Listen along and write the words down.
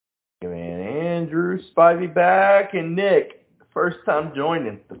Man, Andrew Spivey back, and Nick, first time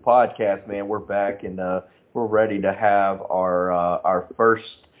joining the podcast, man. We're back, and we're ready to have our first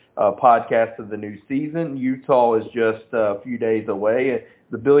podcast of the new season. Utah is just a few days away, and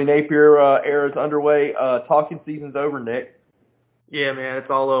the Billy Napier era is underway. Talking season's over, Nick. Yeah, man, it's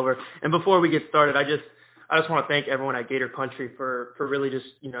all over. And before we get started, I just want to thank everyone at Gator Country for really just,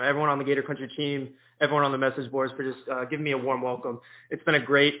 everyone on the Gator Country team, everyone on the message boards for just giving me a warm welcome. It's been a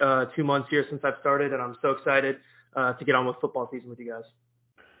great 2 months here since I've started, and I'm so excited to get on with football season with you guys.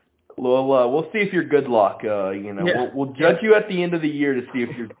 Well, we'll see if you're good luck. Yeah. We'll judge you at the end of the year to see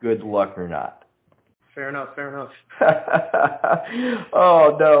if you're good luck or not. Fair enough.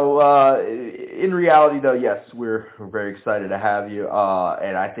 Oh no! In reality, though, yes, we're very excited to have you,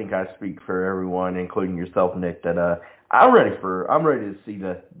 and I think I speak for everyone, including yourself, Nick. That I'm ready to see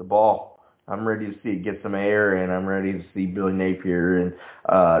the ball. I'm ready to see it get some air, and I'm ready to see Billy Napier and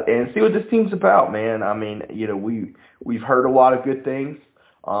see what this team's about, man. I mean, we've heard a lot of good things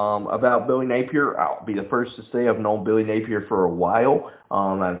about Billy Napier. I'll be the first to say I've known Billy Napier for a while.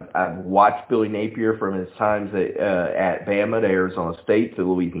 I've watched Billy Napier from his times at Bama to Arizona State to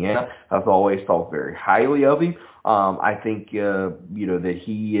Louisiana. I've always thought very highly of him. I think that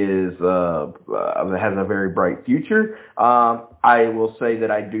he has a very bright future. I will say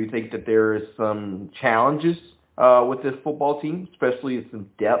that I do think that there is some challenges with this football team, especially some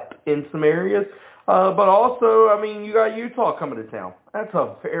depth in some areas. But also, I mean, you got Utah coming to town. That's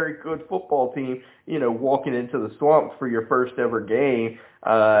a very good football team, walking into the Swamp for your first ever game,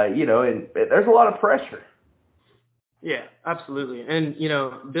 and there's a lot of pressure. Yeah, absolutely. And,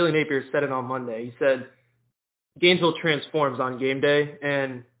 Billy Napier said it on Monday. He said Gainesville transforms on game day,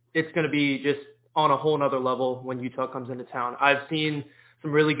 and it's going to be just on a whole nother level when Utah comes into town. I've seen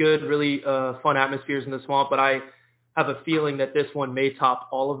some really good, really fun atmospheres in the Swamp, but I have a feeling that this one may top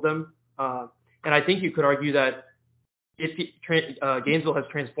all of them. And I think you could argue that Gainesville has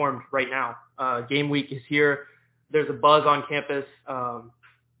transformed right now. Game week is here. There's a buzz on campus.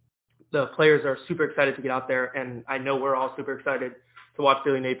 The players are super excited to get out there, and I know we're all super excited to watch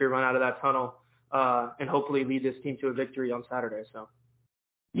Billy Napier run out of that tunnel and hopefully lead this team to a victory on Saturday. So,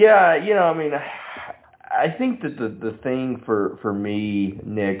 yeah, I mean, I think that the thing for me,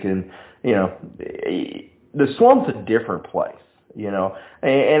 Nick, and the Swamp's a different place.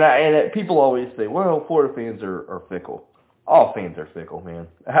 And people always say, well, Florida fans are fickle. All fans are fickle, man.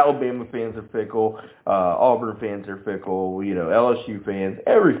 Alabama fans are fickle. Auburn fans are fickle. LSU fans.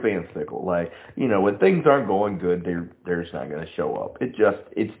 Every fan's fickle. Like, when things aren't going good, they're just not going to show up. It's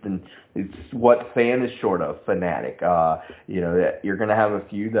what fan is short of, fanatic. You're going to have a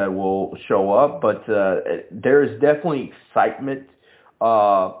few that will show up, but there is definitely excitement.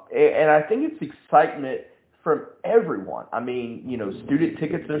 And I think it's excitement from everyone. I mean, student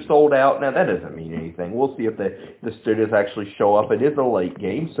tickets are sold out. Now, that doesn't mean anything. We'll see if the students actually show up. It is a late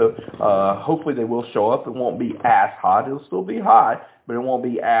game, so hopefully they will show up. It won't be as hot. It'll still be hot, but it won't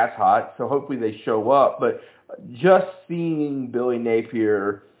be as hot, so hopefully they show up. But just seeing Billy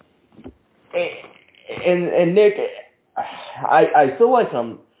Napier and Nick, I feel like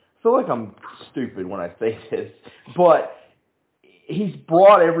I'm stupid when I say this, but he's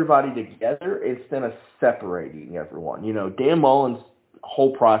brought everybody together instead of separating everyone. Dan Mullen's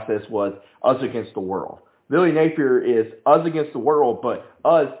whole process was us against the world. Billy Napier is us against the world, but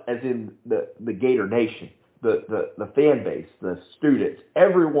us as in the Gator Nation, the fan base, the students,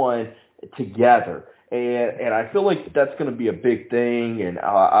 everyone together. And I feel like that's going to be a big thing, and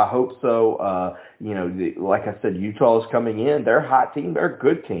I hope so. Like I said, Utah is coming in. They're a hot team. They're a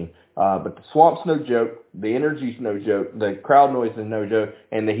good team. But the Swamp's no joke. The energy's no joke. The crowd noise is no joke.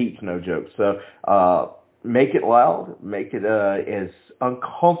 And the heat's no joke. So make it loud. Make it as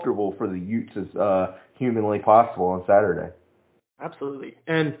uncomfortable for the Utes as humanly possible on Saturday. absolutely.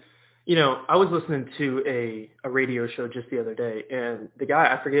 And, I was listening to a radio show just the other day, and the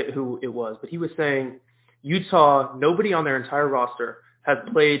guy, I forget who it was, but he was saying Utah, nobody on their entire roster has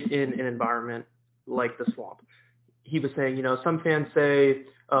played in an environment like the Swamp. He was saying, some fans say,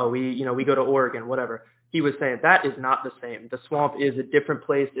 oh, we go to Oregon, whatever. He was saying that is not the same. The Swamp is a different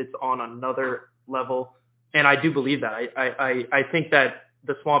place. It's on another level. And I do believe that. I think that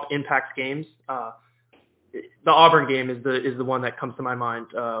the Swamp impacts games. The Auburn game is the one that comes to my mind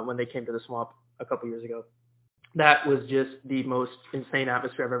when they came to the Swamp a couple years ago. That was just the most insane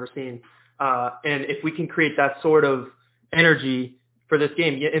atmosphere I've ever seen. And if we can create that sort of energy for this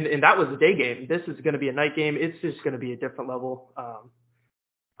game, and that was a day game. This is going to be a night game. It's just going to be a different level.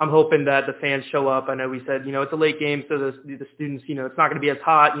 I'm hoping that the fans show up. I know we said, it's a late game, so the students, it's not going to be as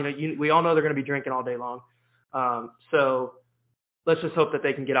hot. We all know they're going to be drinking all day long. So let's just hope that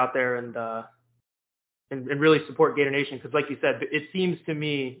they can get out there and really support Gator Nation, because like you said, it seems to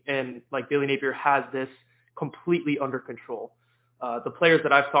me, and like Billy Napier has this completely under control. The players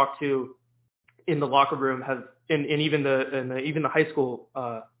that I've talked to in the locker room have, and even the high school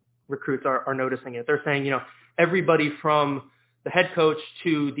recruits are noticing it. They're saying, everybody from the head coach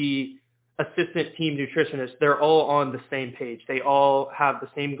to the assistant team nutritionist, they're all on the same page. They all have the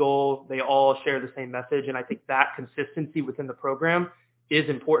same goal. They all share the same message. And I think that consistency within the program is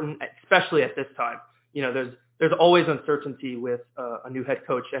important, especially at this time. There's always uncertainty with a new head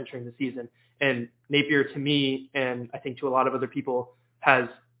coach entering the season. And Napier, to me, and I think to a lot of other people, has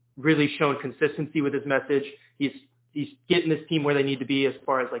really shown consistency with his message. He's getting this team where they need to be as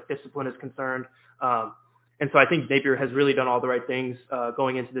far as like discipline is concerned. And so I think Napier has really done all the right things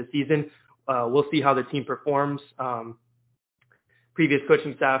going into the season. We'll see how the team performs. Previous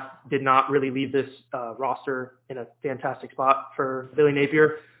coaching staff did not really leave this roster in a fantastic spot for Billy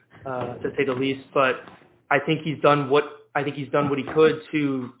Napier, to say the least. But I think he's done what he could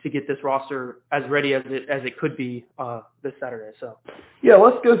to get this roster as ready as it could be this Saturday. So yeah,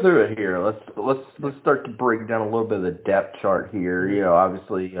 let's go through it here. Let's start to break down a little bit of the depth chart here.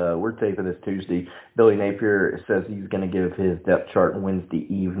 Obviously we're taping this Tuesday. Billy Napier says he's going to give his depth chart Wednesday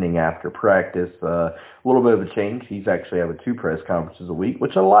evening after practice. A little bit of a change. He's actually having 2 press conferences a week,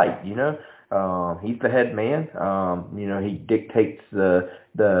 which I like. He's the head man. He dictates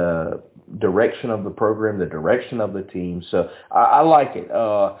the direction of the program, the direction of the team. So I like it.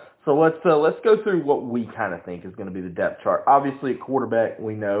 So let's go through what we kind of think is going to be the depth chart. Obviously, at quarterback,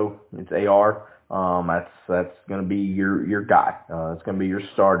 we know it's AR. That's going to be your guy. It's going to be your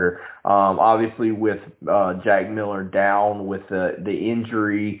starter. Obviously, with Jack Miller down with the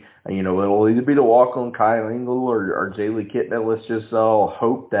injury, it'll either be the walk-on Kyle Engel or Jaylee Kitna. Let's just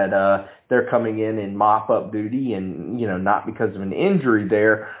hope that they're coming in and mop-up duty and, not because of an injury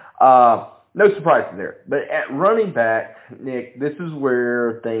there. No surprises there. But at running back, Nick, this is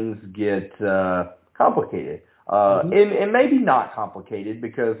where things get complicated. And maybe not complicated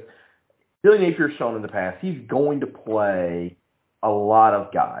because Billy Napier's shown in the past he's going to play a lot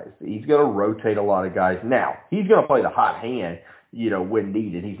of guys. He's going to rotate a lot of guys. Now, he's going to play the hot hand, when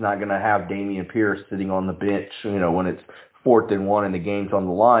needed. He's not going to have Damian Pierce sitting on the bench, when it's 4th and 1 and the game's on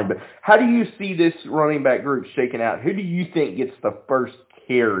the line. But how do you see this running back group shaking out? Who do you think gets the first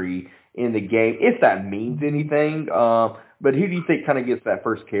carry in the game, if that means anything? But who do you think kind of gets that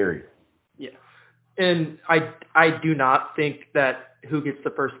first carry? Yeah. And I do not think that who gets the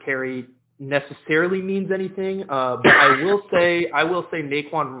first carry necessarily means anything. But I will say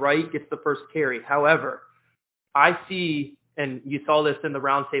Naquan Wright gets the first carry. However, I see, and you saw this in the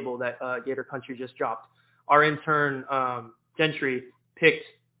roundtable that Gator Country just dropped, our intern Gentry picked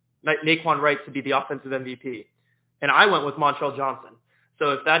Naquan Wright to be the offensive MVP. And I went with Montrell Johnson. So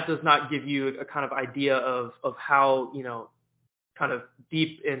if that does not give you a kind of idea of how, kind of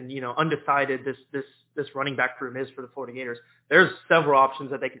deep and, undecided this running back room is for the Florida Gators, there's several options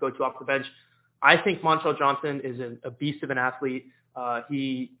that they could go to off the bench. I think Montrell Johnson is a beast of an athlete.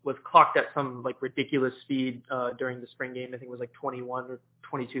 He was clocked at some ridiculous speed during the spring game. I think it was 21 or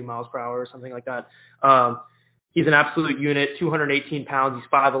 22 miles per hour or something like that. He's an absolute unit, 218 pounds.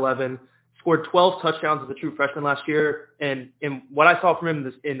 He's 5'11". Scored 12 touchdowns as a true freshman last year, and what I saw from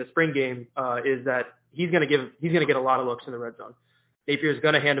him in the spring game is that he's going to get a lot of looks in the red zone. Napier's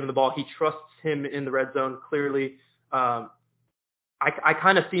going to hand him the ball. He trusts him in the red zone clearly. I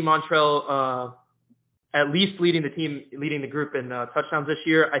kind of see Montrell at least leading the group in touchdowns this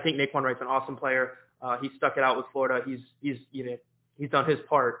year. I think Naquan Wright's an awesome player. He stuck it out with Florida. He's done his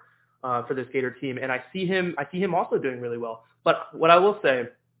part for this Gator team, and I see him also doing really well. But what I will say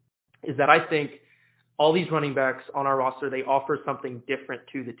is that I think all these running backs on our roster, they offer something different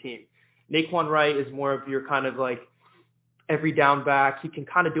to the team. Naquan Wright is more of your kind of every down back. He can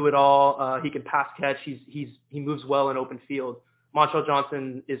kind of do it all. He can pass catch. He moves well in open field. Montrell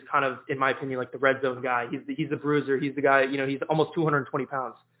Johnson is kind of, in my opinion, the red zone guy. He's the bruiser. He's the guy, he's almost 220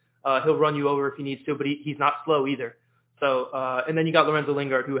 pounds. He'll run you over if he needs to, but he's not slow either. So, and then you got Lorenzo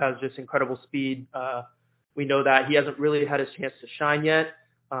Lingard, who has just incredible speed. We know that he hasn't really had his chance to shine yet.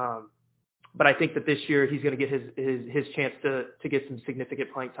 But I think that this year he's going to get his chance to get some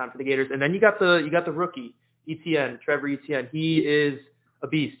significant playing time for the Gators. And then you got the rookie, Trevor Etienne. He is a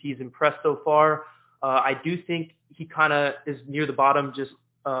beast. He's impressed so far. I do think he kind of is near the bottom just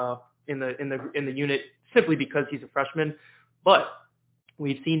in the unit simply because he's a freshman. But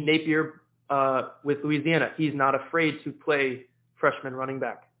we've seen Napier with Louisiana. He's not afraid to play freshman running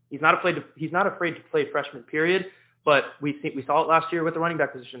back. He's not afraid to play freshman, period. But we saw it last year with the running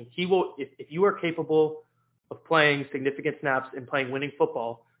back position. He will, if you are capable of playing significant snaps and playing winning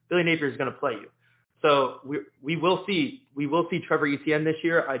football, Billy Napier is going to play you. So we will see Trevor Etienne this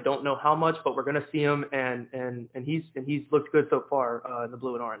year. I don't know how much, but we're going to see him, and he's looked good so far in the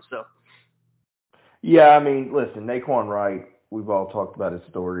blue and orange. So yeah, I mean, listen, Naquan Wright, we've all talked about his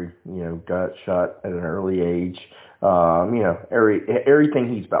story. Got shot at an early age.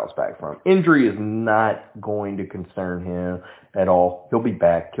 Everything he's bounced back from. Injury is not going to concern him at all. He'll be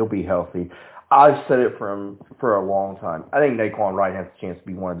back. He'll be healthy. I've said it for a long time. I think Naquan Wright has a chance to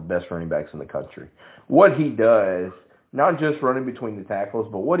be one of the best running backs in the country. What he does, not just running between the tackles,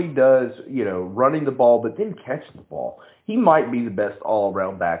 but what he does, running the ball, but then catching the ball. He might be the best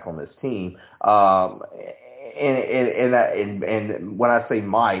all-around back on this team. And when I say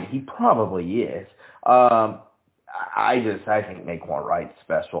might, he probably is. I think Naquan Wright's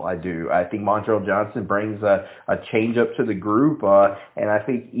special. I do. I think Montrell Johnson brings a change up to the group, and I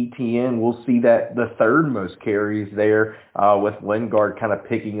think ETN will see that the third most carries there, with Lingard kind of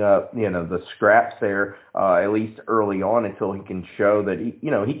picking up, the scraps there, at least early on until he can show that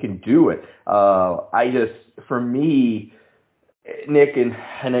he can do it. For me, Nick,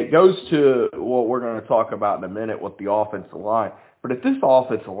 and it goes to what we're going to talk about in a minute with the offensive line. But if this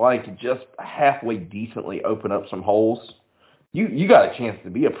offensive line could just halfway decently open up some holes, you got a chance to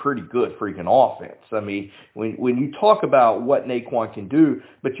be a pretty good freaking offense. I mean, when you talk about what Naquan can do,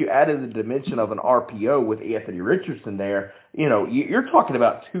 but you added the dimension of an RPO with Anthony Richardson there, you're talking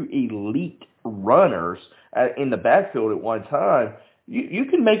about two elite runners in the backfield at one time. You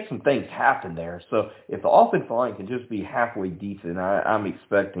can make some things happen there. So if the offensive line can just be halfway decent, I'm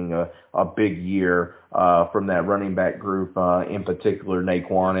expecting a big year from that running back group, in particular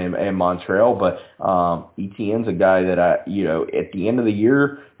Naquan and Montrell. But Etienne's a guy that at the end of the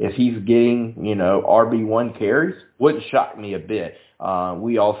year, if he's getting RB1 carries, wouldn't shock me a bit.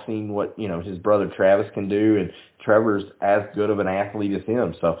 We all seen what his brother Travis can do, and Trevor's as good of an athlete as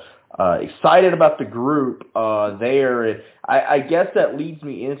him. So excited about the group there. And I guess that leads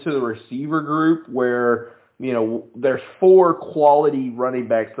me into the receiver group where, there's 4 quality running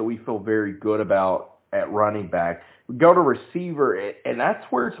backs that we feel very good about at running back. We go to receiver, and that's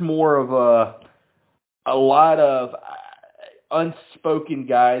where it's more of a lot of unspoken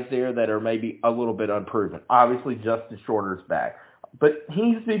guys there that are maybe a little bit unproven. Obviously, Justin Shorter's back, but he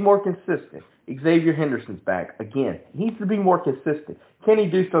needs to be more consistent. Xavier Henderson's back. Again, he needs to be more consistent. Can he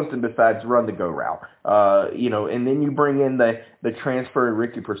do something besides run the go route? And then you bring in the transfer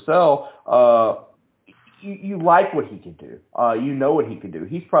Ricky Purcell. You like what he can do. You know what he can do.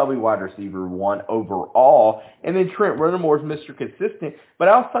 He's probably wide receiver 1 overall. And then Trent Rennemore's Mr. Consistent. But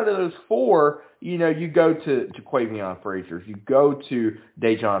outside of those 4, you go to Quavion Frazier. You go to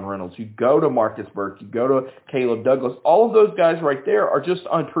Dejon Reynolds. You go to Marcus Burke. You go to Caleb Douglas. All of those guys right there are just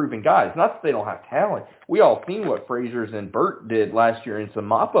unproven guys. Not that they don't have talent. We all seen what Frazier's and Burke did last year in some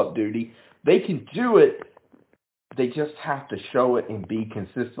mop-up duty. They can do it. They just have to show it and be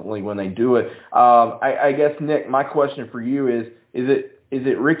consistently when they do it. I guess, Nick, my question for you is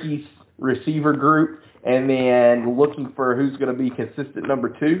it Ricky's receiver group and then looking for who's going to be consistent number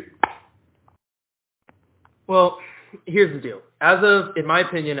 2? Well, here's the deal. In my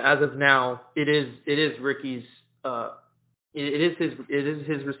opinion, as of now, it is Ricky's. It is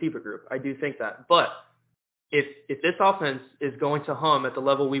his receiver group. I do think that. But if this offense is going to hum at the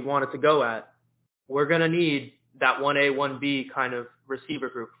level we want it to go at, we're going to need that 1A, 1B kind of receiver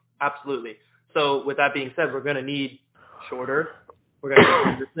group. Absolutely. So with that being said, we're going to need Shorter. We're going to need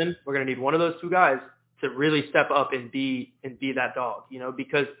Henderson. We're going to need one of those 2 guys to really step up and be that dog,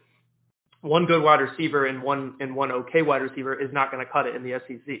 because one good wide receiver and one okay wide receiver is not going to cut it in the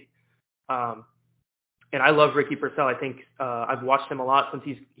SEC. And I love Ricky Purcell. I think I've watched him a lot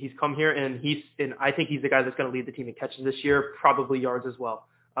since he's come here, and I think he's the guy that's going to lead the team in catches this year, probably yards as well.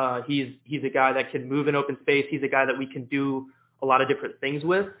 He's a guy that can move in open space. He's a guy that we can do a lot of different things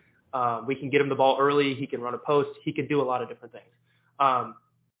with. We can get him the ball early. He can run a post. He can do a lot of different things.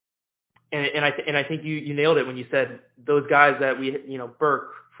 And I think you nailed it when you said those guys that we,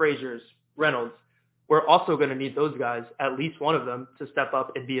 Burke, Frazier's, Reynolds, we're also going to need those guys, at least one of them, to step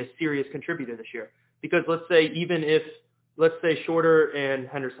up and be a serious contributor this year. Because let's say Shorter and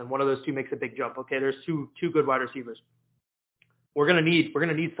Henderson, one of those 2 makes a big jump. Okay, there's two good wide receivers. We're gonna need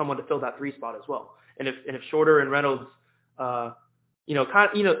someone to fill that 3 spot as well. And if Shorter and Reynolds, Shorter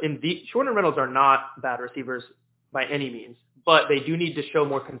and Reynolds are not bad receivers by any means, but they do need to show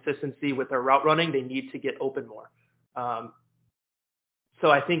more consistency with their route running. They need to get open more. So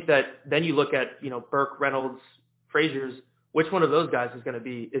I think that then you look at Burke, Reynolds, Frazier's. Which one of those guys is going to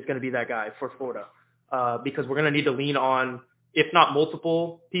be that guy for Florida? Because we're going to need to lean on if not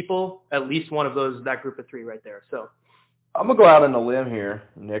multiple people, at least one of that group of three right there. So I'm gonna go out on a limb here,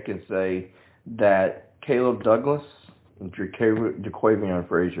 Nick, and say that Caleb Douglas and Jaquavion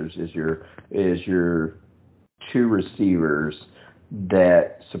Frazier is your two receivers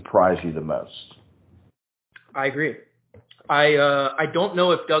that surprise you the most. I agree. I don't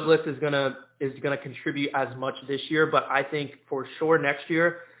know if Douglas is gonna contribute as much this year, but I think for sure next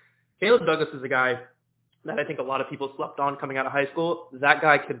year, Caleb Douglas is a guy that I think a lot of people slept on coming out of high school. That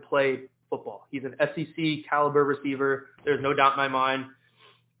guy can play football. He's an SEC caliber receiver. There's no doubt in my mind.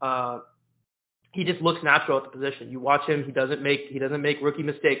 He just looks natural at the position. You watch him; he doesn't make rookie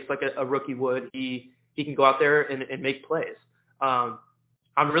mistakes like a rookie would. He can go out there and make plays.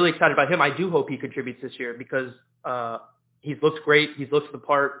 I'm really excited about him. I do hope he contributes this year because he looks great. He looks the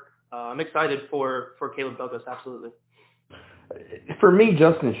part. I'm excited for Caleb Douglas, absolutely. For me,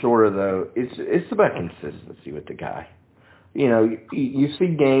 Justin Shorter, though, it's about consistency with the guy. You know, you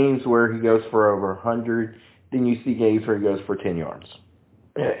see games where he goes for over 100, then you see games where he goes for 10 yards.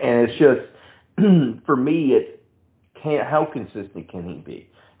 And it's just, for me, how consistent can he be?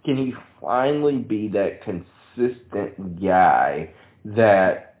 Can he finally be that consistent guy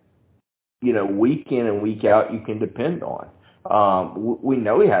that, you know, week in and week out you can depend on? We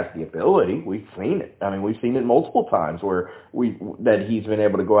know he has the ability. We've seen it. I mean, we've seen it multiple times where that he's been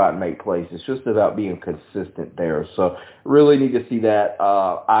able to go out and make plays. It's just about being consistent there. So really need to see that.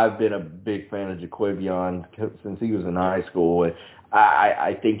 I've been a big fan of Jaquavion since he was in high school. And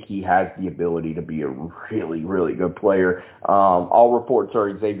I think he has the ability to be a really, really good player. All reports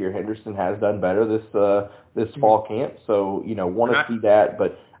are Xavier Henderson has done better this fall camp. So, you know, want to see that.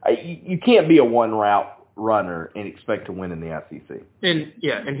 But you can't be a one route runner and expect to win in the SEC. And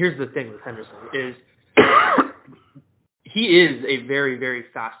here's the thing with Henderson is he is a very, very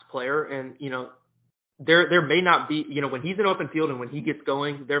fast player, and you know there may not be, you know, when he's in open field and when he gets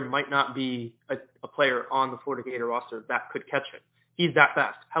going, there might not be a player on the Florida Gator roster that could catch him. He's that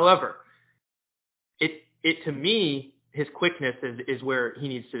fast. However, it to me, his quickness is where he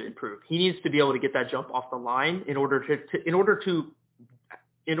needs to improve. He needs to be able to get that jump off the line in order to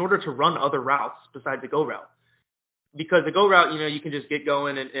run other routes besides the go route. Because the go route, you know, you can just get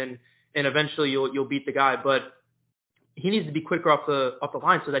going and eventually you'll beat the guy, but he needs to be quicker off the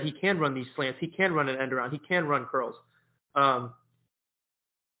line so that he can run these slants, he can run an end around, he can run curls.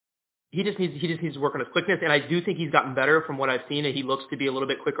 He just needs to work on his quickness, and I do think he's gotten better from what I've seen, and he looks to be a little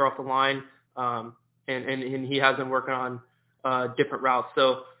bit quicker off the line, and he has been working on different routes.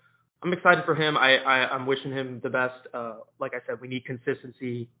 So I'm excited for him. I'm wishing him the best. Like I said, we need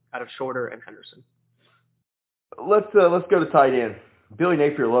consistency out of Shorter and Henderson. Let's go to tight end. Billy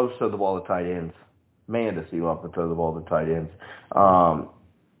Napier loves to throw the ball to tight ends. Man, does he love to throw the ball to tight ends.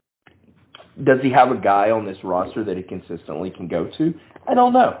 Does he have a guy on this roster that he consistently can go to? I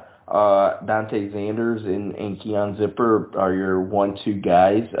don't know. Dante Zanders and Keon Zipper are your 1-2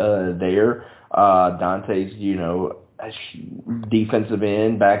 guys there. Dante's, you know, defensive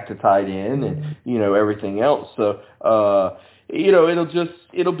end back to tight end and, you know, everything else. So, you know,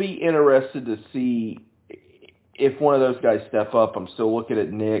 it'll be interesting to see if one of those guys step up. I'm still looking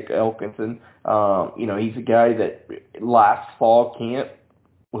at Nick Elkinson. You know, he's a guy that last fall camp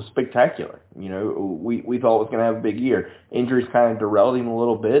was spectacular. You know, we thought was going to have a big year. Injuries kind of derailed him a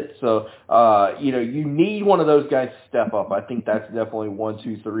little bit. So, you know, you need one of those guys to step up. I think that's definitely 1,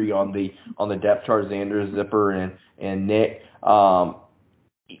 2, 3 on the depth chart. Xander, Zipper, and Nick.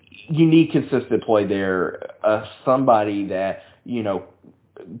 You need consistent play there. Somebody that, you know,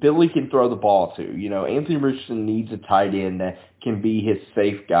 Billy can throw the ball to. You know, Anthony Richardson needs a tight end that can be his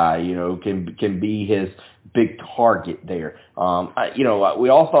safe guy, you know, can be his big target there. You know, we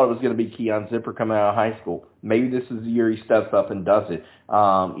all thought it was going to be Keon Zipper coming out of high school. Maybe this is the year he steps up and does it.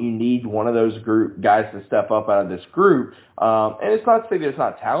 You need one of those guys to step up out of this group. And it's not to say there's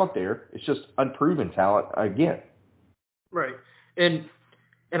not talent there. It's just unproven talent again. Right. And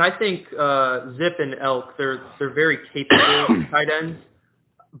I think Zip and Elk, they're very capable tight ends.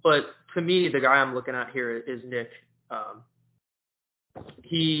 But to me, the guy I'm looking at here is Nick.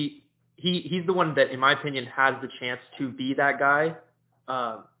 He's the one that, in my opinion, has the chance to be that guy.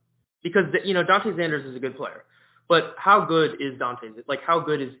 Because, you know, Dante Zanders is a good player. But how good is Dante? Like, how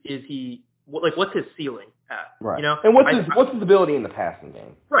good is he? Like, what's his ceiling at? Right. You know? And what's his ability in the passing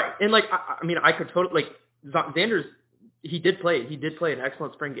game? Right. And, like, I mean, I could totally, like, Zanders, he did play an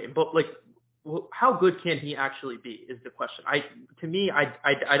excellent spring game. But, like, well, how good can he actually be is the question. To me,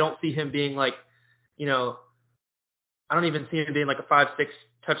 I don't see him being like, you know, I don't even see him being like a 5-6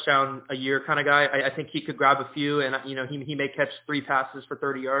 touchdown a year kind of guy. I think he could grab a few, and you know, he may catch 3 passes for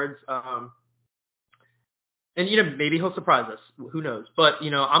 30 yards. And, maybe he'll surprise us. Who knows? But,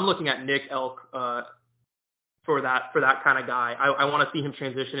 I'm looking at Nick Elk for that kind of guy. I want to see him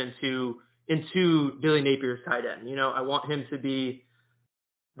transition into Billy Napier's tight end. I want him to be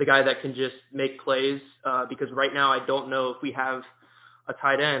the guy that can just make plays because right now I don't know if we have a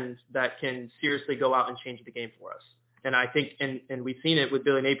tight end that can seriously go out and change the game for us. And I think, and we've seen it with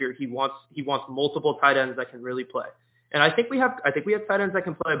Billy Napier, he wants multiple tight ends that can really play. And I think we have tight ends that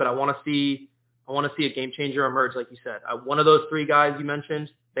can play, but I want to see a game changer emerge, like you said. One of those three guys you mentioned,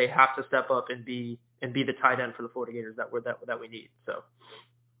 they have to step up and be the tight end for the Florida Gators that we need. So.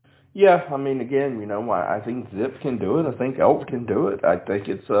 Yeah, I mean, again, I think Zip can do it. I think Elk can do it. I think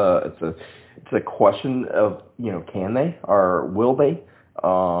it's a question of, can they or will they?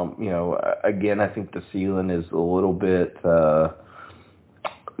 Again, I think the ceiling is a little bit,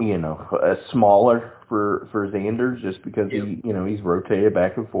 smaller for Xanders just because he's rotated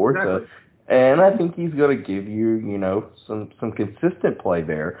back and forth. Exactly. And I think he's going to give you, some consistent play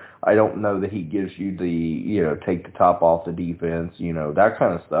there. I don't know that he gives you the, take the top off the defense, that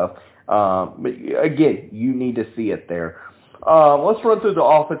kind of stuff. But again, you need to see it there. Let's run through the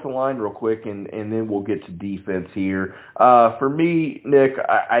offensive line real quick, and then we'll get to defense here. For me, Nick,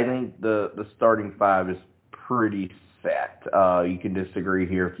 I think the starting five is pretty set. You can disagree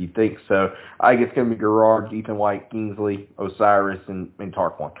here if you think so. I think it's going to be Garrard, Ethan White, Kingsley, Osiris, and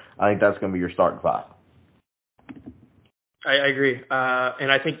Tarquin. I think that's going to be your starting five. I agree,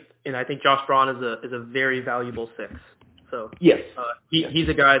 and I think Josh Braun is a very valuable six. So yes, he's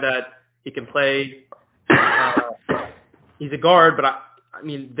a guy that he can play. He's a guard, but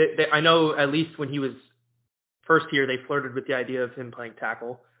I know at least when he was first here, they flirted with the idea of him playing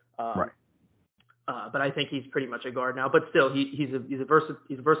tackle. Right. But I think he's pretty much a guard now. But still, he's a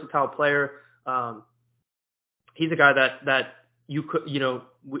versatile player. He's a guy that you could,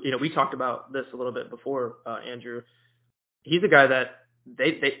 we talked about this a little bit before, Andrew. He's a guy that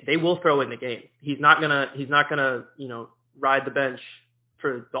they will throw in the game. He's not gonna ride the bench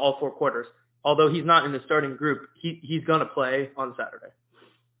for all 4 quarters. Although he's not in the starting group, he's gonna play on Saturday.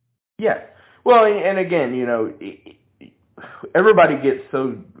 Yeah. Well, and again, everybody gets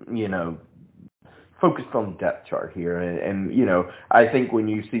so focused on the depth chart here, and I think when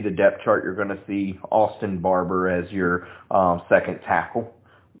you see the depth chart, you're going to see Austin Barber as your second tackle.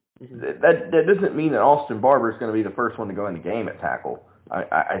 Mm-hmm. That doesn't mean that Austin Barber is going to be the first one to go in the game at tackle.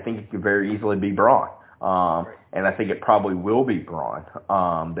 I think it could very easily be Braun. And I think it probably will be Braun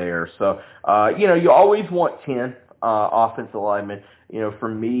there. So, you always want 10 offensive linemen. For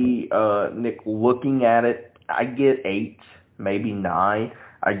me, Nick, looking at it, I get 8, maybe 9.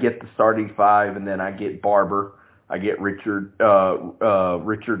 I get the starting 5, and then I get Barber. I get Richie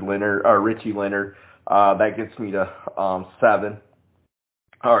Leonard. That gets me to 7.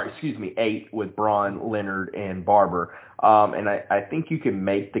 Or, excuse me, 8 with Braun, Leonard, and Barber. And I think you can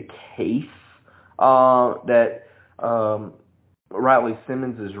make the case that Riley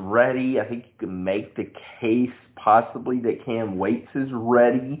Simmons is ready. I think you can make the case possibly that Cam Waits is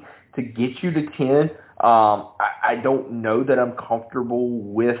ready to get you to 10. I don't know that I'm comfortable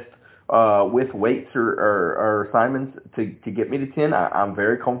with Waits or Simons to get me to 10. I'm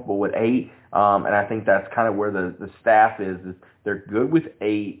very comfortable with 8, and I think that's kind of where the staff is they're good with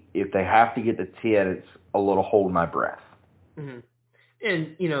 8. If they have to get to 10, it's a little hold my breath. Mm-hmm.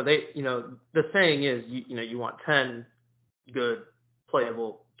 And the saying is you want 10 good,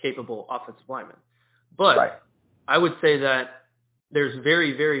 playable, capable offensive linemen. But right. I would say that there's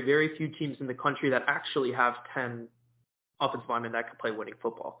very, very, very few teams in the country that actually have 10 offensive linemen that can play winning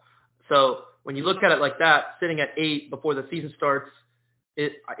football. So when you look at it like that, sitting at 8 before the season starts,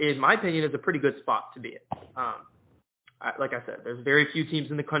 it, in my opinion, is a pretty good spot to be in. Like I said, there's very few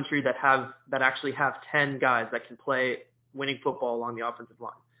teams in the country that actually have 10 guys that can play winning football along the offensive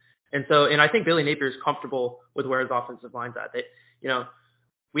line. And I think Billy Napier is comfortable with where his offensive line's at.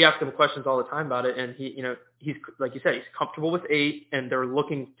 We ask him questions all the time about it, and he's like you said, he's comfortable with 8, and they're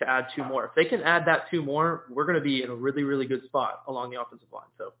looking to add 2 more. If they can add that 2 more, we're going to be in a really, really good spot along the offensive line.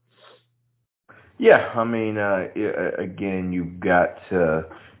 So, yeah, I mean, again, you've got to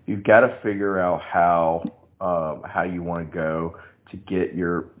figure out how you want to go to get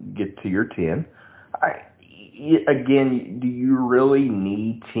to your 10. Again, do you really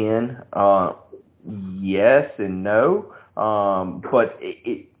need 10? Yes and no. But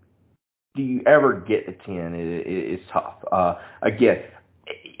do you ever get to 10? It's tough. Again,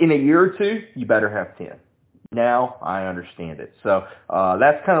 in a year or 2, you better have 10. Now, I understand it. So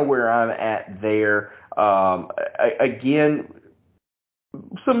that's kind of where I'm at there. Again,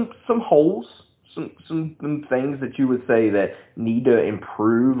 some holes, some things that you would say that need to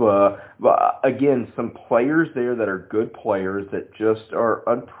improve? Again, some players there that are good players that just are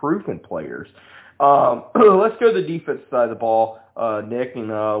unproven players. Let's go to the defense side of the ball, Nick, and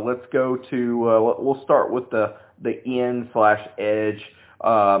let's go to we'll start with the end/edge.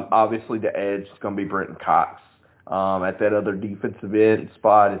 Obviously, the edge is going to be Brenton Cox. At that other defensive end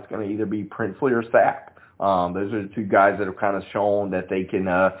spot, it's going to either be Princely or Sapp. Those are the two guys that have kind of shown that they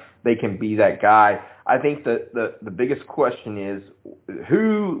can be that guy. I think the biggest question is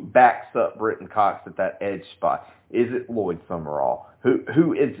who backs up Brenton Cox at that edge spot? Is it Lloyd Summerall?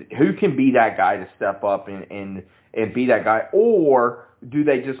 Who can be that guy to step up and be that guy? Or do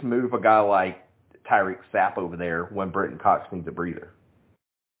they just move a guy like Tyreek Sapp over there when Brenton Cox needs a breather?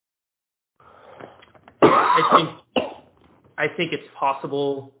 I think it's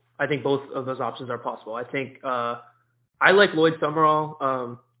possible. I think both of those options are possible. I think I like Lloyd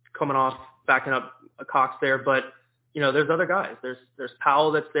Summerall coming off, backing up Cox there, but there's other guys. There's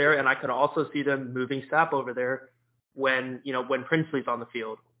Powell that's there, and I could also see them moving Sapp over there when Princely's on the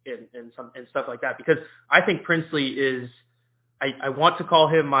field and stuff like that. Because I think Princely is, I want to call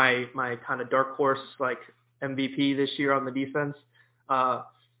him my kind of dark horse like MVP this year on the defense,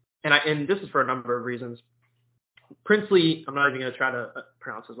 and this is for a number of reasons. Princely, I'm not even going to try to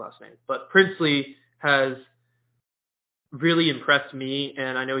pronounce his last name, but Princely has really impressed me,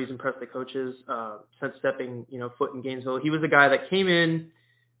 and I know he's impressed the coaches since stepping foot in Gainesville. He was a guy that came in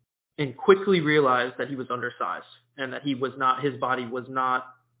and quickly realized that he was undersized and that his body was not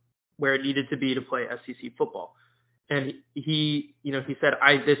where it needed to be to play SEC football. And he said,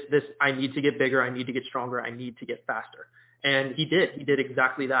 I need to get bigger, I need to get stronger, I need to get faster. And he did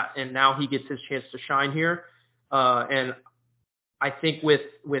exactly that. And now he gets his chance to shine here. And I think with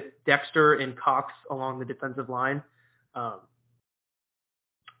Dexter and Cox along the defensive line, those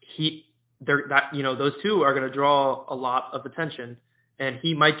two are going to draw a lot of attention, and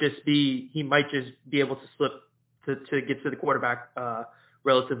he might just be able to slip to get to the quarterback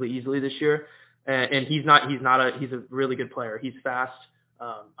relatively easily this year. And he's a really good player. He's fast.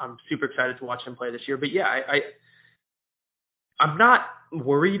 I'm super excited to watch him play this year. But yeah, I'm not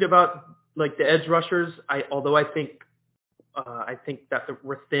worried about like the edge rushers. Although I think that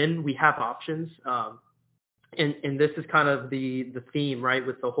we're thin, we have options. And this is kind of the theme, right?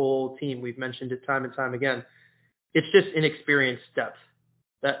 With the whole team, we've mentioned it time and time again. It's just inexperienced depth.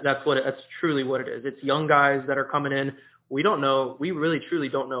 That's truly what it is. It's young guys that are coming in. We really truly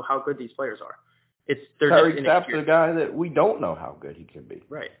don't know how good these players are. They're just inexperienced. That's the guy that we don't know how good he can be.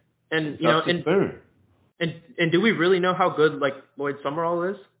 Right. And and do we really know how good like Lloyd Summerall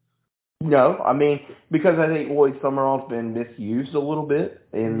is? No, I mean, because I think Lloyd Summerall's been misused a little bit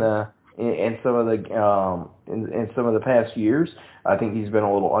in some of the in some of the past years. I think he's been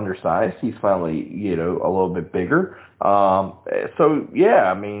a little undersized. He's finally a little bit bigger. So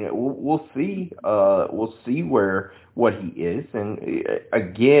yeah, I mean, we'll see. We'll see what he is. And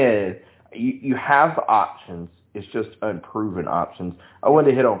again, you have options. It's just unproven options. I wanted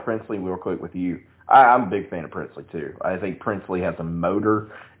to hit on Princely real quick with you. I'm a big fan of Princely, too. I think Princely has a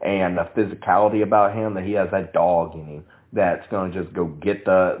motor and a physicality about him, that he has that dog in him that's going to just go get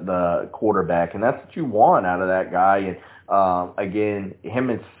the quarterback. And that's what you want out of that guy. And, again, him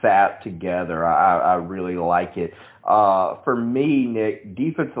and Sapp together, I really like it. For me, Nick,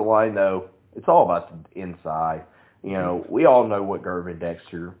 defensive line, though, it's all about the inside. We all know what Gervin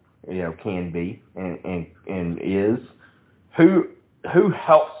Dexter, can be and is. Who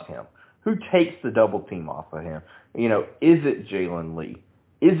helps him? Who takes the double team off of him? Is it Jalen Lee?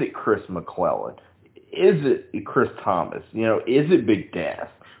 Is it Chris McClellan? Is it Chris Thomas? Is it Big Daz?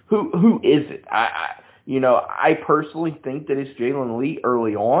 Who is it? I personally think that it's Jalen Lee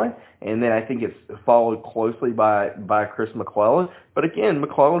early on, and then I think it's followed closely by Chris McClellan. But again,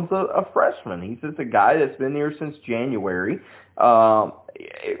 McClellan's a freshman. He's just a guy that's been here since January.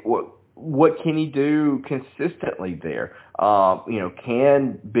 What can he do consistently there?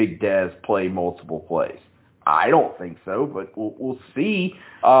 Can Big Daz play multiple plays? I don't think so, but we'll see.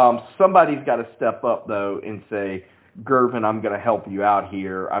 Somebody's got to step up, though, and say, Gervin, I'm going to help you out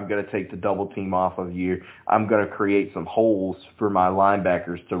here. I'm going to take the double team off of you. I'm going to create some holes for my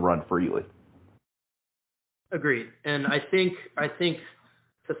linebackers to run freely. Agreed. And I think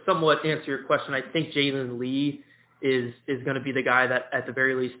to somewhat answer your question, I think Jalen Lee is going to be the guy that at the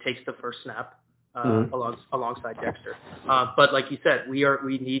very least takes the first snap alongside Dexter. But like you said,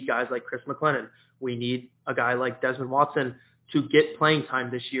 we need guys like Chris McClellan. We need a guy like Desmond Watson to get playing time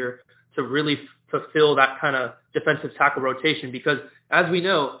this year to really fulfill that kind of defensive tackle rotation, because as we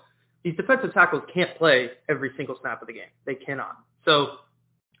know, these defensive tackles can't play every single snap of the game. They cannot. So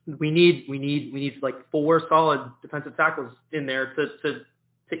we need like 4 solid defensive tackles in there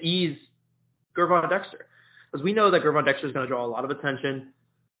to ease Gervon Dexter, because we know that Gervon Dexter is going to draw a lot of attention.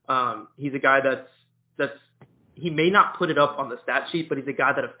 He's a guy that's he may not put it up on the stat sheet, but he's a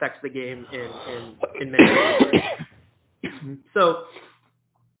guy that affects the game in many ways. So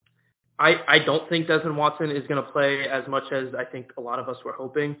I don't think Desmond Watson is going to play as much as I think a lot of us were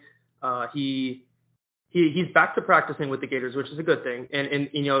hoping. He's back to practicing with the Gators, which is a good thing. And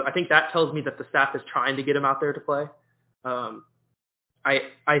I think that tells me that the staff is trying to get him out there to play.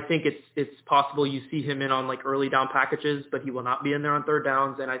 I think it's possible you see him in on like early down packages, but he will not be in there on third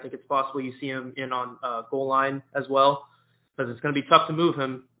downs. And I think it's possible you see him in on goal line as well, because it's going to be tough to move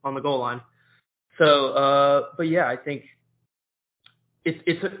him on the goal line. So, but yeah, I think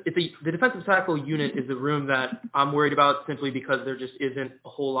the defensive tackle unit is a room that I'm worried about, simply because there just isn't a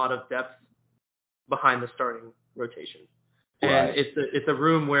whole lot of depth behind the starting rotation. And Right. it's a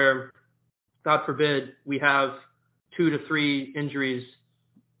room where, God forbid, we have 2 to 3 injuries.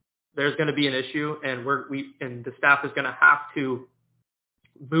 There's going to be an issue, and and the staff is going to have to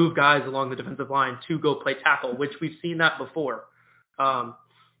move guys along the defensive line to go play tackle, which we've seen that before.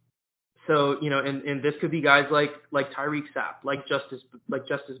 So, and this could be guys like Tyreek Sapp, like Justice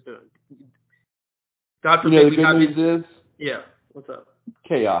Boone. God forbid The good news is, yeah. What's up?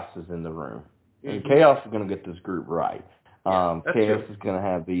 chaos is in the room, and Mm-hmm. chaos is going to get this group right. Yeah, that's Chaos true. is going to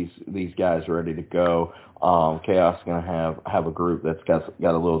have these guys ready to go. Chaos is going to have a group that's got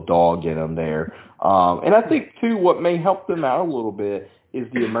a little dog in them there. And I think too, what may help them out a little bit is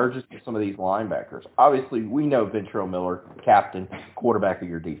the emergence of some of these linebackers. Obviously, we know Ventrell Miller, captain, quarterback of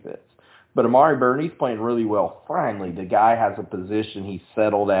your defense. But Amari Burney's playing really well. Finally, the guy has a position he's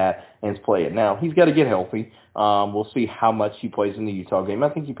settled at and is playing. Now, he's got to get healthy. We'll see how much he plays in the Utah game. I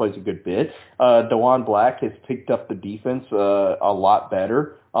think he plays a good bit. DeJuan Black has picked up the defense a lot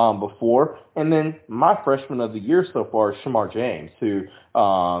better before. And then my freshman of the year so far is Shamar James, who,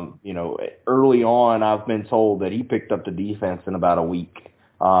 early on I've been told that he picked up the defense in about a week.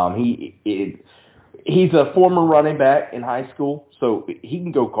 He's a former running back in high school, so he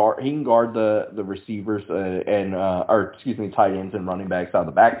can guard the receivers tight ends and running backs out of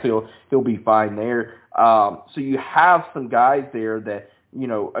the backfield. He'll be fine there. So you have some guys there that,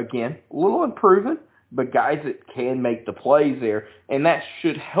 again, a little improvement, but guys that can make the plays there, and that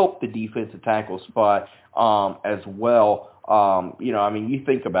should help the defensive tackle spot as well. You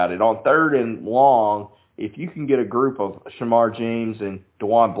think about it. On third and long, if you can get a group of Shamar James and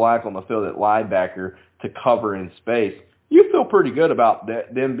DeJuan Black on the field at linebacker to cover in space, you feel pretty good about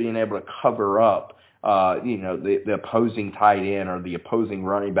them being able to cover up, the opposing tight end or the opposing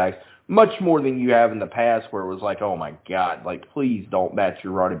running backs much more than you have in the past, where it was like, oh my God, like please don't match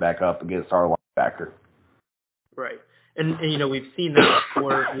your running back up against our linebacker. Right. And we've seen that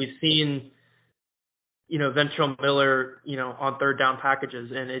before. We've seen, Ventrell Miller, on third down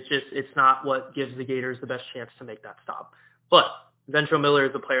packages, and it's not what gives the Gators the best chance to make that stop. But Ventrell Miller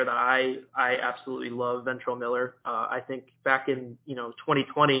is a player that I absolutely love. Ventrell Miller. I think back in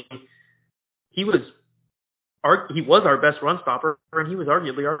 2020, he was our best run stopper, and he was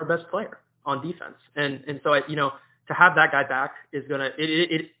arguably our best player on defense. And so to have that guy back is gonna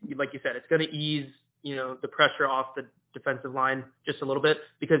like you said, it's gonna ease the pressure off the defensive line just a little bit,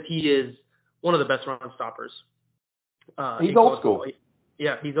 because he is one of the best run stoppers. He's old school.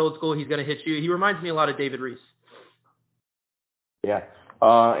 Yeah, he's old school. He's going to hit you. He reminds me a lot of David Reese. Yeah.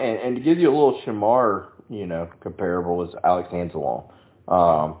 And to give you a little Shamar, comparable is Alex Anzalone.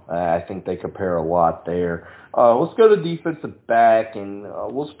 I think they compare a lot there. Let's go to defensive back, and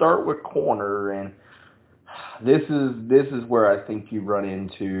we'll start with corner. And this is where I think you run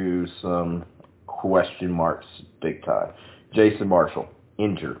into some question marks big time. Jason Marshall,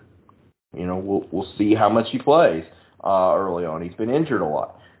 injured. We'll see how much he plays early on. He's been injured a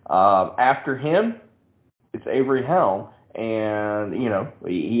lot. After him, it's Avery Helm, and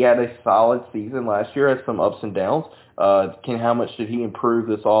he had a solid season last year. Had some ups and downs. How much did he improve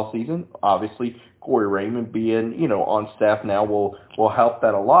this offseason? Obviously, Corey Raymond being on staff now will help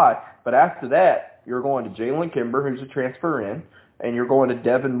that a lot. But after that, you're going to Jalen Kimber, who's a transfer in, and you're going to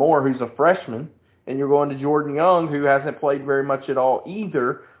Devin Moore, who's a freshman, and you're going to Jordan Young, who hasn't played very much at all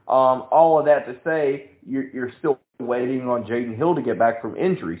either. All of that to say, you're still waiting on Jaden Hill to get back from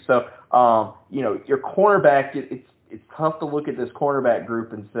injury. So, your cornerback, it's tough to look at this cornerback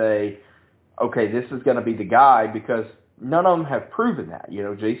group and say, okay, this is going to be the guy, because none of them have proven that.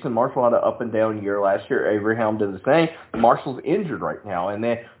 Jason Marshall had an up and down year last year. Avery Helm did the same. Marshall's injured right now. And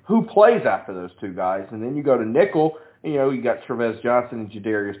then who plays after those two guys? And then you go to nickel, you got Trevez Johnson and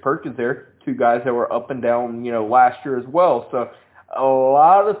Jadarius Perkins there, two guys that were up and down, last year as well. So, a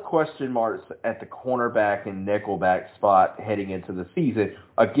lot of question marks at the cornerback and nickelback spot heading into the season.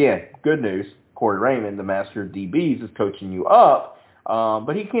 Again, good news. Corey Raymond, the master of DBs, is coaching you up,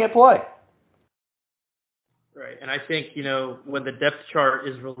 but he can't play. Right, and I think, when the depth chart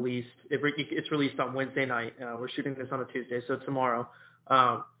is released, it's released on Wednesday night. We're shooting this on a Tuesday, so tomorrow.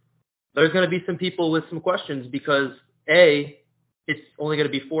 There's going to be some people with some questions because, A, it's only going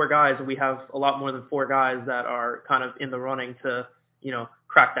to be 4 guys, and we have a lot more than 4 guys that are kind of in the running to,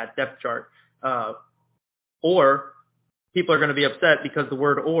 crack that depth chart. Or people are going to be upset because the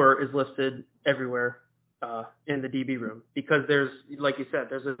word "or" is listed everywhere in the DB room because there's, like you said,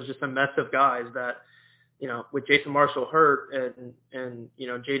 there's just a mess of guys that, with Jason Marshall hurt and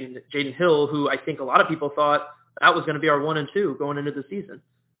Jaden Hill, who I think a lot of people thought that was going to be our 1 and 2 going into the season,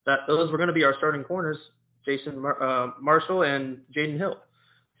 that those were going to be our starting corners, Jason Marshall and Jaden Hill.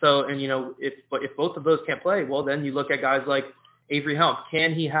 So, and if both of those can't play, well, then you look at guys like Avery Helms.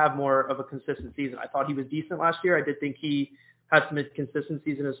 Can he have more of a consistent season? I thought he was decent last year. I did think he had some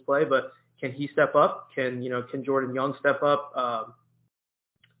inconsistencies in his play, but can he step up? Can Jordan Young step up?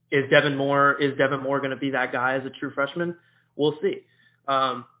 Is Devin Moore going to be that guy as a true freshman? We'll see.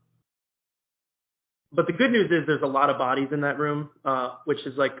 But the good news is there's a lot of bodies in that room, which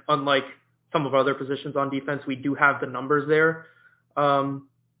is like unlike some of our other positions on defense, we do have the numbers there.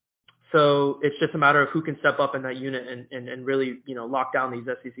 So it's just a matter of who can step up in that unit and really, lock down these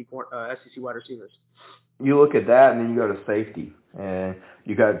SEC wide receivers. You look at that, and then you go to safety, and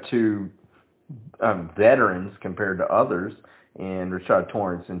you got 2 veterans compared to others, and Rashad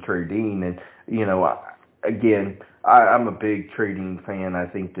Torrance and Trey Dean. And, again, I'm a big Trey Dean fan. I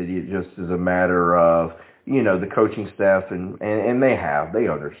think that it just is a matter of, the coaching staff, and they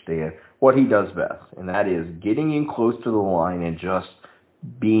understand what he does best, and that is getting in close to the line and just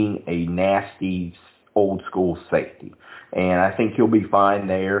being a nasty old school safety. And I think he'll be fine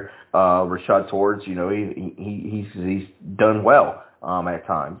there. Rashad Torrance, he's done well at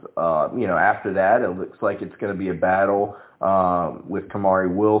times. After that, it looks like it's going to be a battle with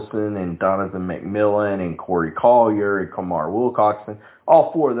Kamari Wilson and Donovan McMillan and Corey Collier and Kamar Wilcoxon.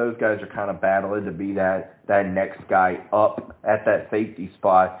 All 4 of those guys are kind of battling to be that next guy up at that safety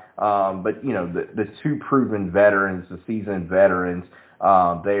spot. But, the 2 proven veterans, the seasoned veterans,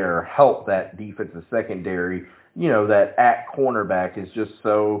 there help that defensive secondary, that at cornerback is just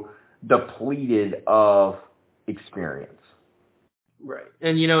so depleted of experience. Right.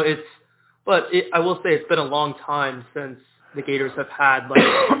 And, I will say it's been a long time since the Gators have had,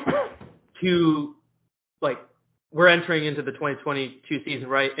 we're entering into the 2022 season,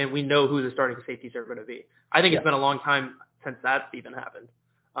 right? And we know who the starting safeties are going to be. I think it's been a long time since that's even happened.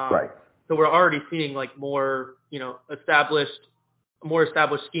 Right. So we're already seeing, more, more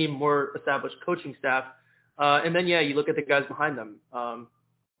established scheme, more established coaching staff. And then, you look at the guys behind them.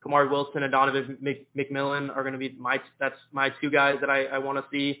 Kamari Wilson and Donovan McMillan are going to be that's my 2 guys that I want to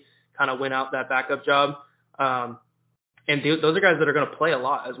see kind of win out that backup job. And those are guys that are going to play a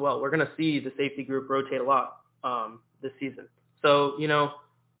lot as well. We're going to see the safety group rotate a lot this season. So,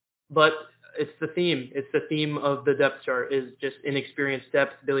 but it's the theme. It's the theme of the depth chart is just inexperienced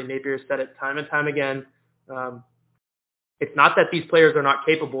depth. Billy Napier said it time and time again. It's not that these players are not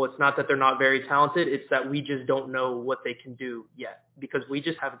capable. It's not that they're not very talented. It's that we just don't know what they can do yet because we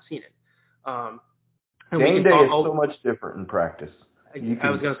just haven't seen it. Game day is so much different in practice. I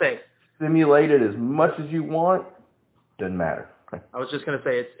was going to say. Simulate it as much as you want. Doesn't matter. I was just going to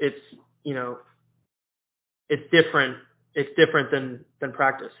say it's different. It's different than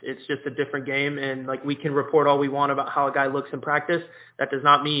practice. It's just a different game. And we can report all we want about how a guy looks in practice. That does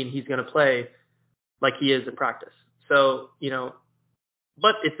not mean he's going to play like he is in practice. So,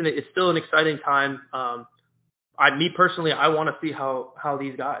 but it's still an exciting time. Me personally, I want to see how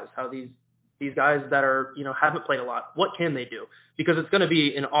these guys that are, haven't played a lot, what can they do? Because it's going to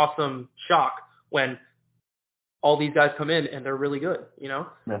be an awesome shock when all these guys come in and they're really good, Yeah.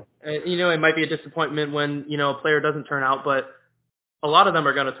 And, it might be a disappointment when, a player doesn't turn out, but a lot of them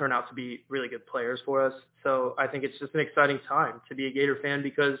are going to turn out to be really good players for us. So I think it's just an exciting time to be a Gator fan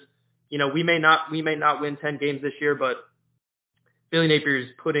because, we may not win 10 games this year, but Billy Napier is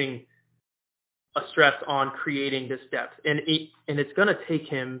putting a stress on creating this depth, and it's going to take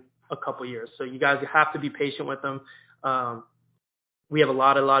him a couple years. So you guys have to be patient with him. We have a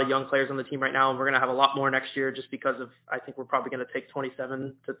lot of young players on the team right now, and we're going to have a lot more next year just because of, I think we're probably going to take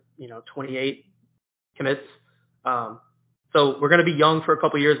 27 to 28 commits. So we're going to be young for a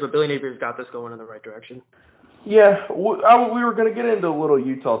couple years, but Billy Napier's got this going in the right direction. Yeah, we were going to get into a little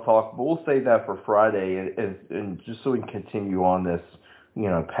Utah talk, but we'll save that for Friday, and just so we can continue on this,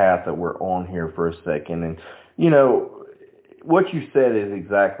 path that we're on here for a second. And, what you said is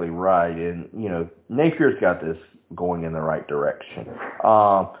exactly right, and Napier's got this going in the right direction.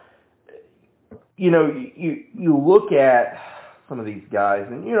 You look at some of these guys,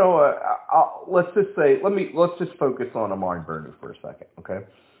 and let's just focus on Amari Burney for a second, okay?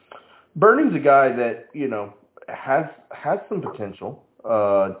 Burney's a guy that has some potential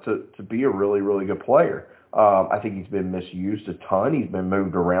to be a really, really good player. I think he's been misused a ton. He's been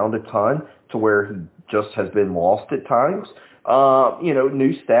moved around a ton to where he just has been lost at times.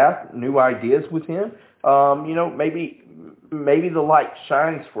 New staff, new ideas with him. Maybe the light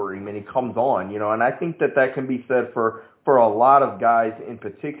shines for him and he comes on. And I think that can be said for a lot of guys in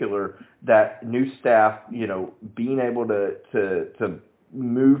particular. That new staff, being able to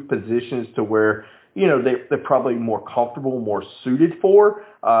move positions to where they're probably more comfortable, more suited for,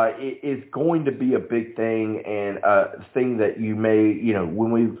 is going to be a big thing, and a thing that you may,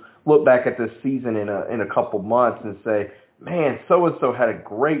 when we look back at this season in a couple months and say, man, so-and-so had a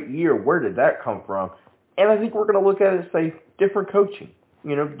great year, where did that come from? And I think we're going to look at it and say, different coaching,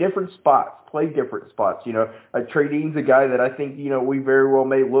 different spots, play different spots. Trey Dean's a guy that I think, we very well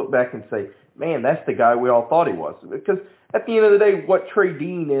may look back and say, man, that's the guy we all thought he was. Because at the end of the day, what Trey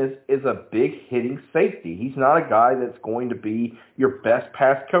Dean is a big hitting safety. He's not a guy that's going to be your best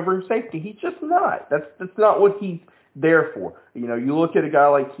pass covering safety. He's just not. That's not what he's there for. You look at a guy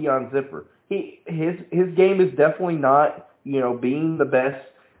like Keon Zipper. His game is definitely not, being the best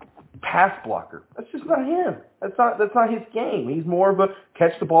pass blocker. That's just not him. That's not his game. He's more of a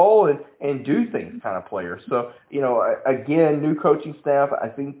catch the ball and do things kind of player. So, again, new coaching staff, I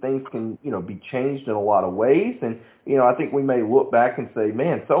think things can, be changed in a lot of ways. And, I think we may look back and say,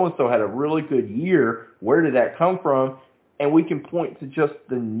 man, so-and-so had a really good year. Where did that come from? And we can point to just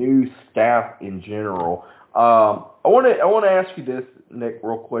the new staff in general. I want to ask you this, Nick,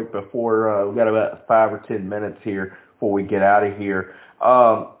 real quick before we got about 5 or 10 minutes here before we get out of here.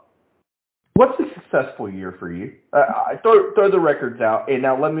 What's a successful year for you? I throw the records out, and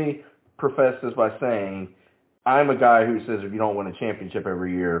now let me preface this by saying I'm a guy who says if you don't win a championship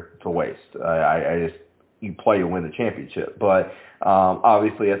every year, it's a waste. You play to win the championship. But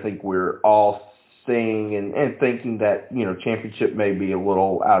obviously I think we're all saying and thinking that, championship may be a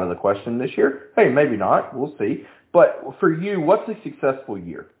little out of the question this year. Hey, maybe not. We'll see. But for you, what's a successful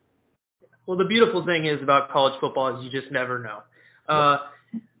year? Well, the beautiful thing is about college football is you just never know.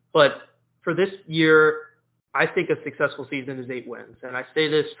 But for this year, I think a successful season is 8 wins. And I say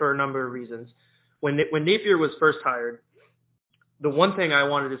this for a number of reasons. When Napier was first hired, the one thing I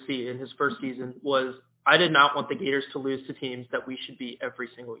wanted to see in his first season was I did not want the Gators to lose to teams that we should beat every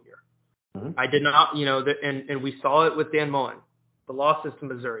single year. Mm-hmm. I did not, and we saw it with Dan Mullen, the losses to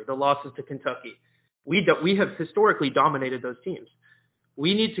Missouri, the losses to Kentucky. We have historically dominated those teams.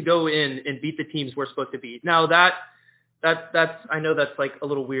 We need to go in and beat the teams we're supposed to beat. Now that's I know that's like a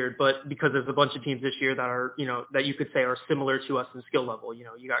little weird, but because there's a bunch of teams this year that are, that you could say are similar to us in skill level. You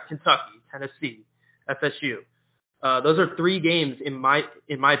got Kentucky, Tennessee, FSU. Those are 3 games in my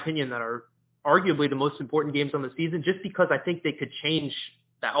opinion that are arguably the most important games on the season, just because I think they could change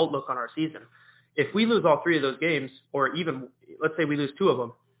the outlook on our season. If we lose all 3 of those games, or even let's say we lose 2 of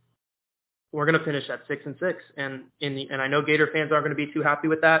them, we're going to finish at 6-6. And I know Gator fans aren't going to be too happy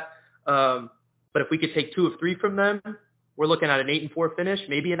with that. But if we could take 2 of 3 from them, we're looking at an 8-4 finish,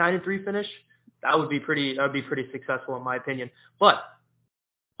 maybe a 9-3 finish. That would be pretty successful in my opinion. But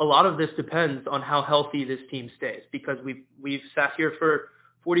a lot of this depends on how healthy this team stays, because we've sat here for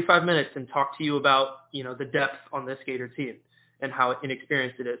 45 minutes and talked to you about, the depth on this Gator team and how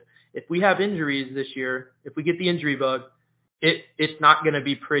inexperienced it is. If we have injuries this year, if we get the injury bug, it's not going to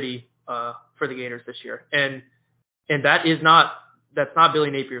be pretty for the Gators this year. And that's not Billy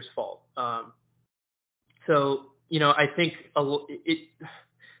Napier's fault. So, I think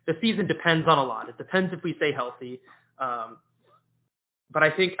the season depends on a lot. It depends if we stay healthy. But I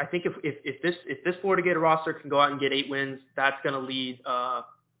think if this Florida Gator roster can go out and get 8 wins, that's going to lead.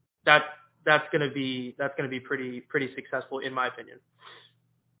 That's going to be pretty successful in my opinion.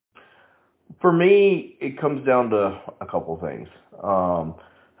 For me, it comes down to a couple things.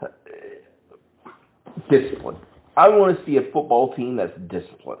 Discipline. I want to see a football team that's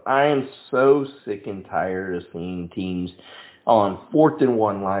disciplined. I am so sick and tired of seeing teams on 4th and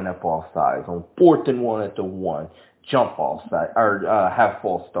 1 line up off sides, on 4th and 1 at the 1, jump off side, or have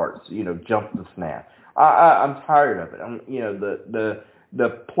false starts, jump the snap. I'm tired of it. The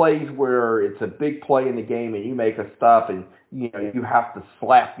plays where it's a big play in the game and you make a stop and, you have to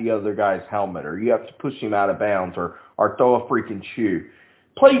slap the other guy's helmet, or you have to push him out of bounds, or throw a freaking shoe.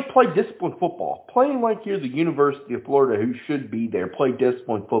 Play disciplined football. Play like you're the University of Florida who should be there. Play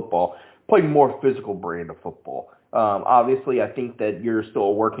disciplined football. Play more physical brand of football. Obviously, I think that you're still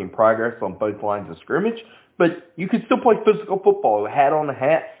a work in progress on both lines of scrimmage, but you can still play physical football, hat on the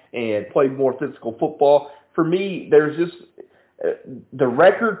hat, and play more physical football. For me, there's just the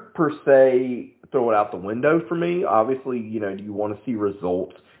record per se, throw it out the window for me. Obviously, you want to see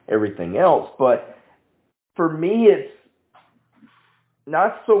results, everything else, but for me, it's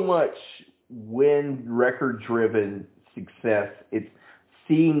not so much win record-driven success. It's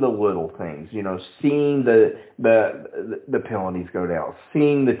seeing the little things, seeing the penalties go down,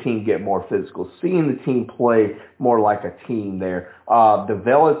 seeing the team get more physical, seeing the team play more like a team there,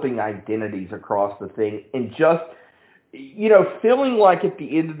 developing identities across the thing, and just, feeling like at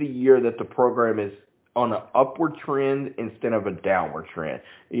the end of the year that the program is on an upward trend instead of a downward trend.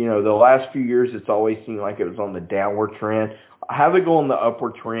 The last few years, it's always seemed like it was on the downward trend. Have it go on the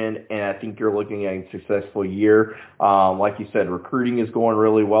upward trend, and I think you're looking at a successful year. Like you said, recruiting is going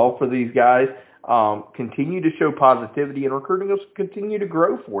really well for these guys. Continue to show positivity, and recruiting will continue to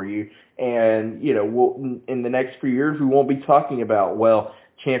grow for you. And, in the next few years, we won't be talking about,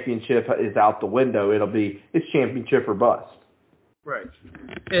 championship is out the window. It'll be, it's championship or bust. Right.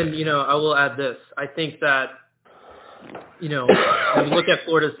 And, I will add this. I think that, when you look at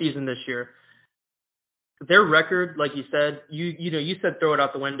Florida's season this year, their record, like you said, you said throw it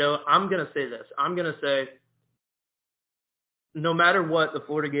out the window. I'm going to say this. I'm going to say no matter what the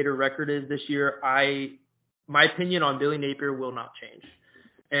Florida Gator record is this year, my opinion on Billy Napier will not change.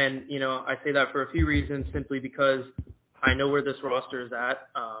 And, I say that for a few reasons, simply because I know where this roster is at.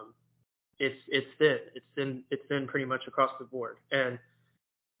 It's thin. It's thin pretty much across the board. And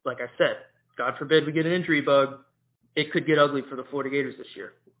like I said, God forbid we get an injury bug, it could get ugly for the Florida Gators this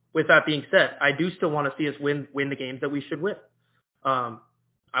year. With that being said, I do still want to see us win the games that we should win. I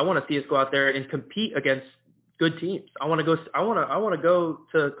want to see us go out there and compete against good teams. I want to go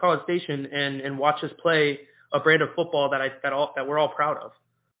to College Station and watch us play a brand of football that we're all proud of.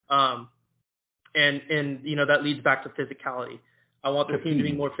 And that leads back to physicality. I want the team to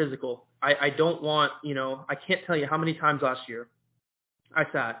be more physical. I don't want, I can't tell you how many times last year I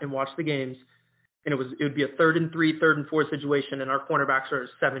sat and watched the games, and it would be a 3rd and 3, 3rd and 4 situation, and our cornerbacks are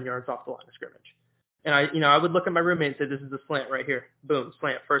 7 yards off the line of scrimmage. And I would look at my roommate and say, "This is the slant right here. Boom,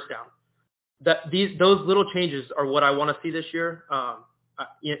 slant, first down." Those little changes are what I want to see this year.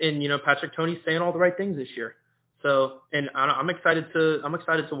 And Patrick Toney's saying all the right things this year. So, and I'm excited to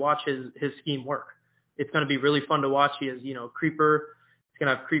watch his scheme work. It's going to be really fun to watch. He has, creeper. He's going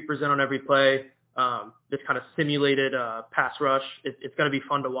to have creepers in on every play. This kind of simulated pass rush. It's going to be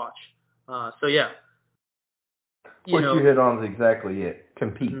fun to watch. So yeah. What you hit on is exactly it.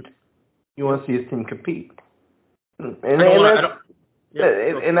 Compete. Mm-hmm. You want to see his team compete. And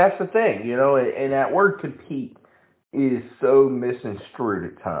that's the thing, and that word compete is so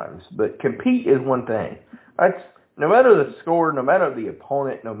misconstrued at times. But compete is one thing. That's no matter the score, no matter the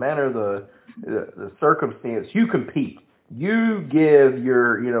opponent, no matter the circumstance, you compete. You give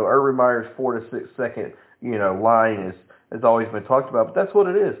your, Urban Meyer's 4 to 6 second, line has always been talked about, but that's what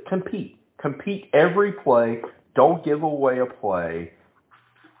it is. Compete. Compete every play. Don't give away a play.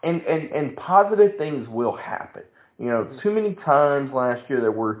 And positive things will happen. Too many times last year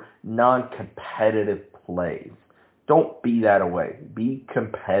there were non-competitive plays. Don't be that way. Be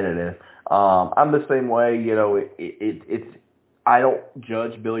competitive. I'm the same way. It's I don't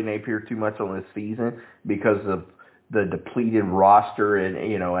judge Billy Napier too much on this season because of the depleted roster and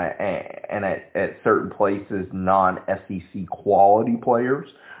and at certain places non-SEC quality players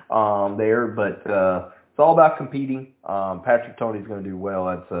there. But it's all about competing. Patrick Toney's going to do well.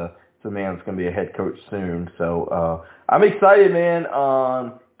 It's a man that's going to be a head coach soon. So I'm excited, man.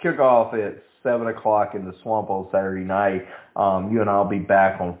 Kickoff at 7 o'clock in the Swamp Bowl Saturday night. You and I'll be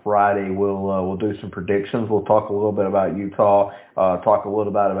back on Friday. We'll do some predictions. We'll talk a little bit about Utah. Talk a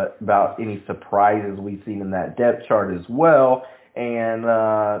little bit about any surprises we've seen in that depth chart as well, and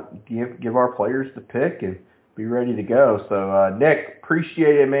give our players the pick and be ready to go. So Nick,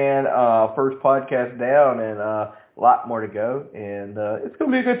 appreciate it, man. First podcast down, and a lot more to go, and it's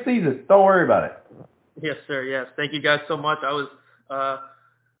going to be a good season. Don't worry about it. Yes, sir. Yes. Thank you guys so much. I was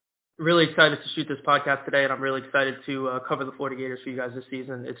really excited to shoot this podcast today, and I'm really excited to cover the Florida Gators for you guys this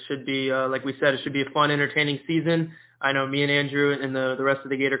season. It should be, like we said, it should be a fun, entertaining season. I know me and Andrew and the rest of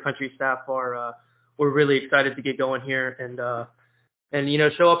the Gator Country staff we're really excited to get going here and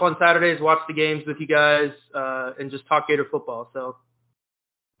show up on Saturdays, watch the games with you guys, and just talk Gator football. So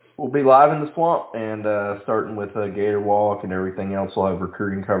we'll be live in the Swamp, and starting with Gator Walk and everything else. We'll have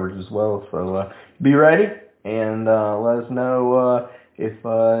recruiting coverage as well. So be ready, and let us know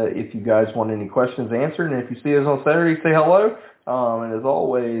if you guys want any questions answered, and if you see us on Saturday, say hello. And as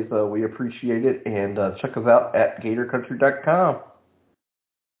always, we appreciate it. And check us out at GatorCountry.com.